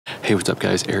Hey, what's up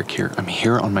guys, Eric here. I'm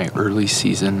here on my early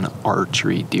season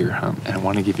archery deer hunt, and I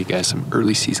want to give you guys some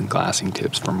early season glassing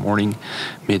tips for morning,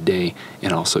 midday,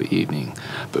 and also evening.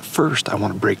 But first, I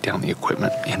want to break down the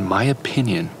equipment. In my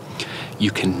opinion,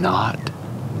 you cannot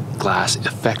glass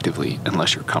effectively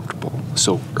unless you're comfortable.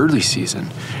 So early season,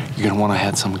 you're going to want to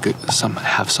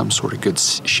have some sort of good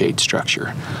shade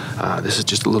structure. This is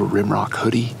just a little rimrock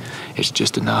hoodie. It's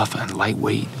just enough and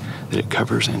lightweight that it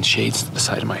covers and shades the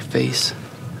side of my face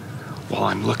while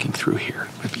I'm looking through here.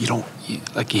 If you don't,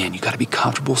 again, you got to be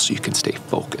comfortable so you can stay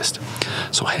focused.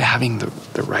 So having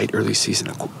the right early season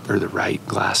or the right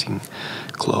glassing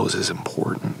clothes is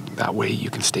important. That way you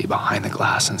can stay behind the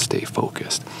glass and stay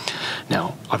focused.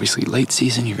 Now, obviously late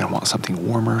season, you're gonna want something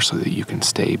warmer so that you can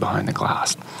stay behind the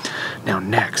glass. Now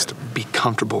next, be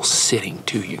comfortable sitting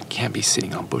too. You can't be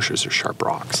sitting on bushes or sharp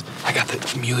rocks. I got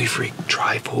the Mule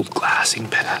tri-fold glassing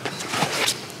pad.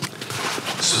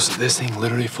 So this thing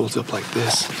literally folds up like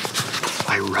this.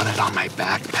 I run it on my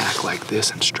backpack like this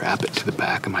and strap it to the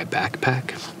back of my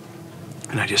backpack.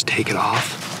 And I just take it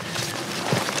off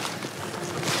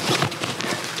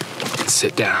and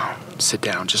sit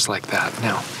down just like that.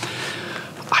 Now,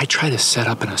 I try to set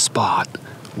up in a spot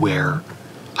where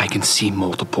I can see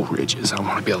multiple ridges. I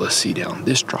want to be able to see down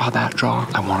this draw, that draw.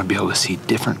 I want to be able to see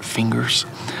different fingers.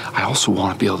 I also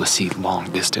want to be able to see long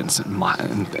distance and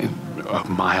a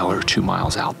mile or 2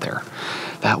 miles out there.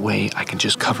 That way I can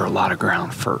just cover a lot of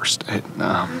ground first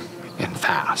and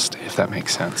fast, if that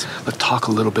makes sense. Let's talk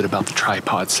a little bit about the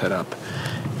tripod setup.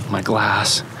 My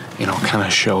glass, kind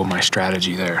of show my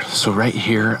strategy there. So right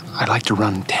here, I like to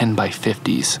run 10 by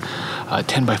 50s.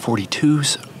 10 by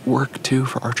 42s work too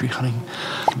for archery hunting,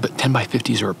 but 10 by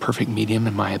 50s are a perfect medium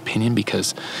in my opinion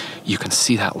because you can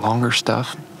see that longer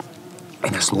stuff.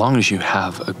 And as long as you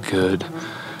have a good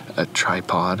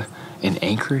tripod and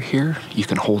anchor here, you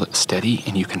can hold it steady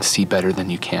and you can see better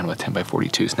than you can with 10 by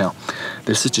 42s. Now,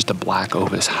 this is just a black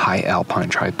Ovis high alpine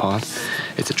tripod.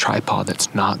 It's a tripod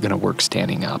that's not gonna work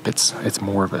standing up. It's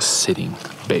more of a sitting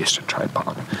based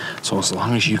tripod. So as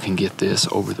long as you can get this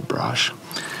over the brush,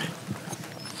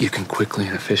 you can quickly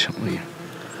and efficiently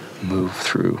move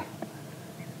through,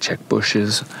 check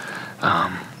bushes,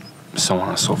 so on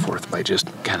and so forth by just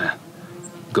kind of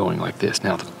going like this.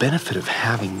 Now, the benefit of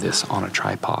having this on a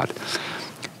tripod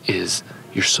is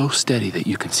you're so steady that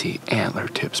you can see antler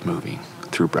tips moving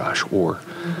through brush or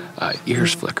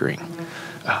ears flickering.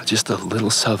 Just the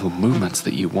little subtle movements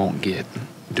that you won't get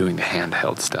doing the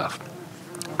handheld stuff.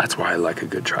 That's why I like a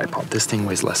good tripod. This thing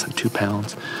weighs less than 2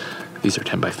 pounds. These are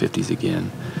 10 by 50s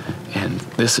again. And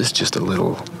this is just a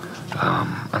little,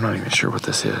 I'm not even sure what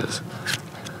this is,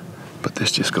 but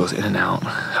this just goes in and out.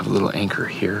 I have a little anchor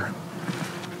here.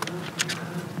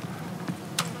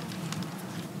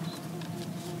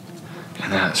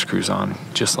 And that screws on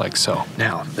just like so.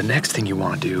 Now, the next thing you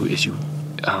want to do is you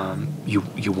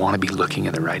want to be looking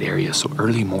in the right area. So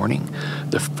early morning,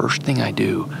 the first thing I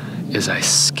do is I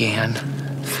scan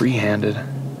free-handed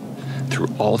through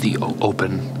all the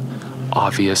open,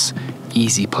 obvious,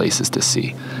 easy places to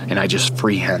see. And I just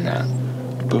freehand that.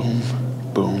 Boom,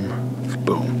 boom,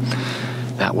 boom.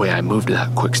 That way I move to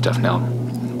that quick stuff. Now,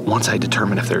 once I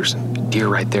determine if there's deer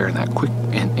right there in that quick,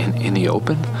 in the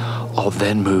open, I'll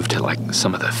then move to like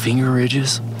some of the finger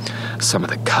ridges, some of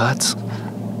the cuts,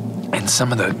 and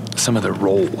some of the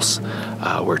rolls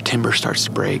where timber starts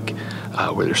to break,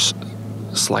 where there's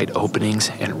slight openings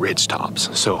and ridge tops.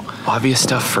 So obvious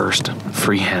stuff first,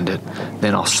 freehand it,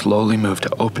 then I'll slowly move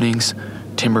to openings,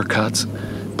 timber cuts,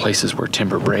 places where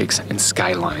timber breaks, and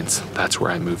skylines. That's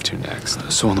where I move to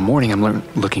next. So in the morning, I'm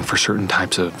looking for certain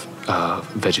types of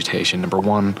vegetation. Number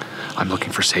one, I'm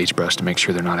looking for sagebrush to make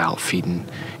sure they're not out feeding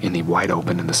in the wide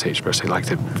open in the sagebrush. They like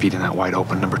to feed in that wide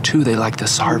open. Number two, they like the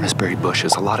sarvisberry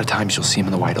bushes. A lot of times you'll see them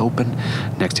in the wide open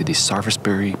next to these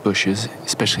sarvisberry bushes,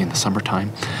 especially in the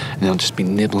summertime, and they'll just be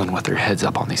nibbling with their heads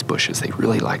up on these bushes. They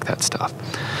really like that stuff.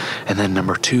 And then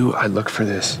number two, I look for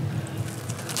this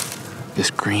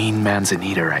green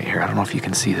manzanita right here. I don't know if you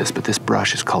can see this, but this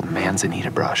brush is called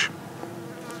manzanita brush.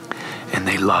 And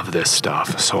they love this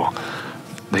stuff. So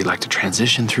they like to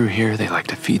transition through here, they like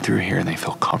to feed through here, and they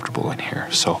feel comfortable in here.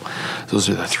 So those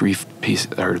are the three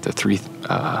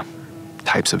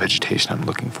types of vegetation I'm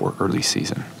looking for early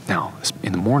season. Now,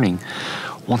 in the morning,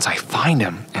 once I find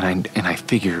them and I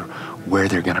figure where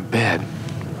they're gonna bed,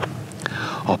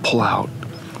 I'll pull out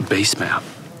base map,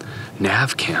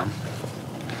 nav cam,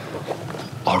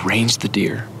 I'll range the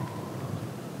deer,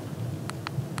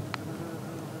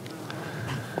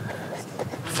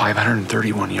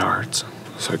 531 yards.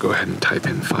 So I go ahead and type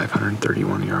in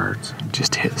 531 yards.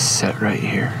 Just hit set right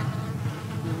here.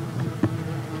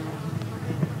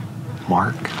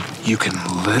 mark. You can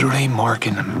literally mark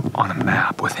on a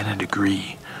map within a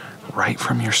degree right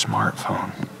from your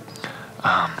smartphone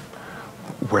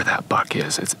where that buck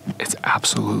is. It's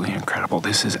absolutely incredible.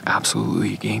 This is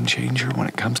absolutely a game changer when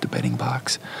it comes to bedding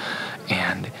bucks,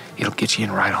 and it'll get you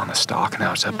in right on the stock.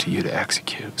 Now it's up to you to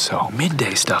execute. So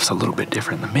midday stuff's a little bit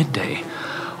different. The midday,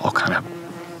 I'll kind of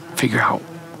figure out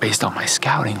based on my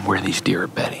scouting where these deer are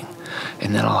bedding,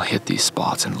 and then I'll hit these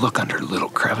spots and look under little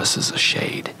crevices of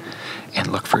shade and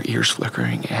look for ears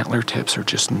flickering, antler tips, or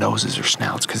just noses or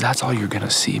snouts, because that's all you're gonna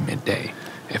see midday.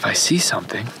 If I see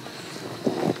something,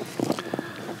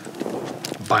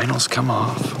 vinyls come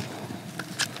off.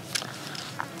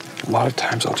 A lot of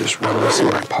times I'll just run this in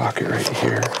my pocket right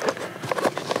here.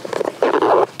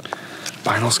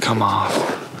 Vinyls come off,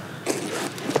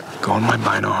 go in my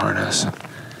bino harness,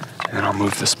 and then I'll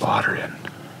move the spotter in.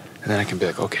 And then I can be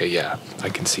like, okay, yeah, I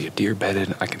can see a deer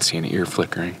bedded, I can see an ear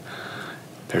flickering.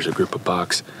 There's a group of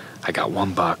bucks, I got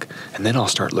one buck, and then I'll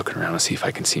start looking around and see if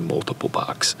I can see multiple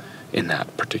bucks in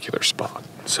that particular spot.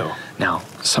 So now,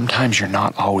 sometimes you're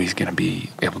not always gonna be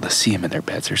able to see them in their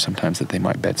beds. There's sometimes that they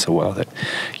might bed so well that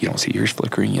you don't see ears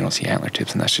flickering, you don't see antler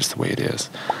tips, and that's just the way it is.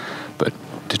 But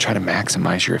to try to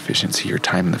maximize your efficiency, your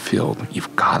time in the field,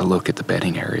 you've gotta look at the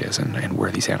bedding areas and where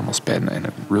these animals bed, and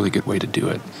a really good way to do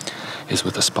it is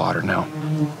with a spotter. Now,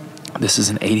 this is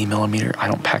an 80 millimeter. I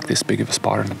don't pack this big of a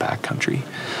spotter in the backcountry,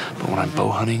 but when I'm bow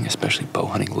hunting, especially bow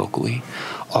hunting locally,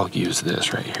 I'll use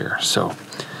this right here. So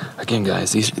again,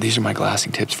 guys, these are my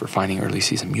glassing tips for finding early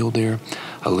season mule deer.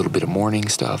 A little bit of morning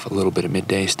stuff, a little bit of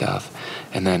midday stuff,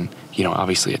 and then, you know,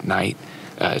 obviously at night,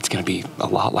 it's gonna be a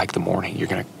lot like the morning. You're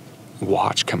gonna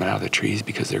watch coming out of the trees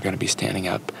because they're gonna be standing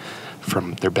up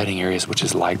from their bedding areas, which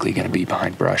is likely gonna be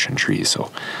behind brush and trees.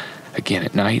 So again,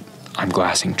 at night, I'm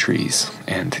glassing trees,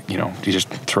 and you know, you just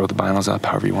throw the binos up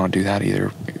however you want to do that.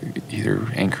 Either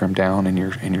anchor them down in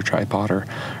your tripod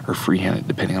or freehand it,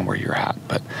 depending on where you're at.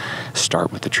 But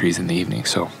start with the trees in the evening.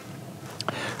 So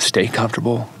stay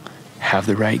comfortable, have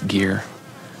the right gear.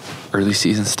 Early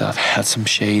season stuff, have some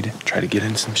shade. Try to get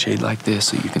in some shade like this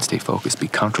so you can stay focused, be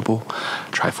comfortable.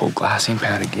 Tri-fold glassing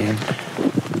pad again.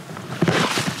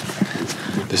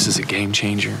 This is a game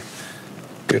changer.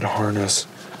 Good harness.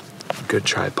 Good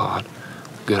tripod,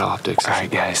 good optics. All right,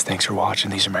 guys, thanks for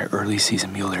watching. These are my early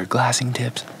season mule deer glassing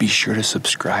tips. Be sure to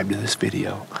subscribe to this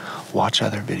video, watch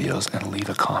other videos, and leave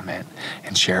a comment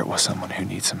and share it with someone who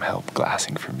needs some help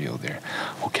glassing for mule deer.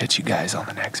 We'll catch you guys on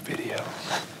the next video.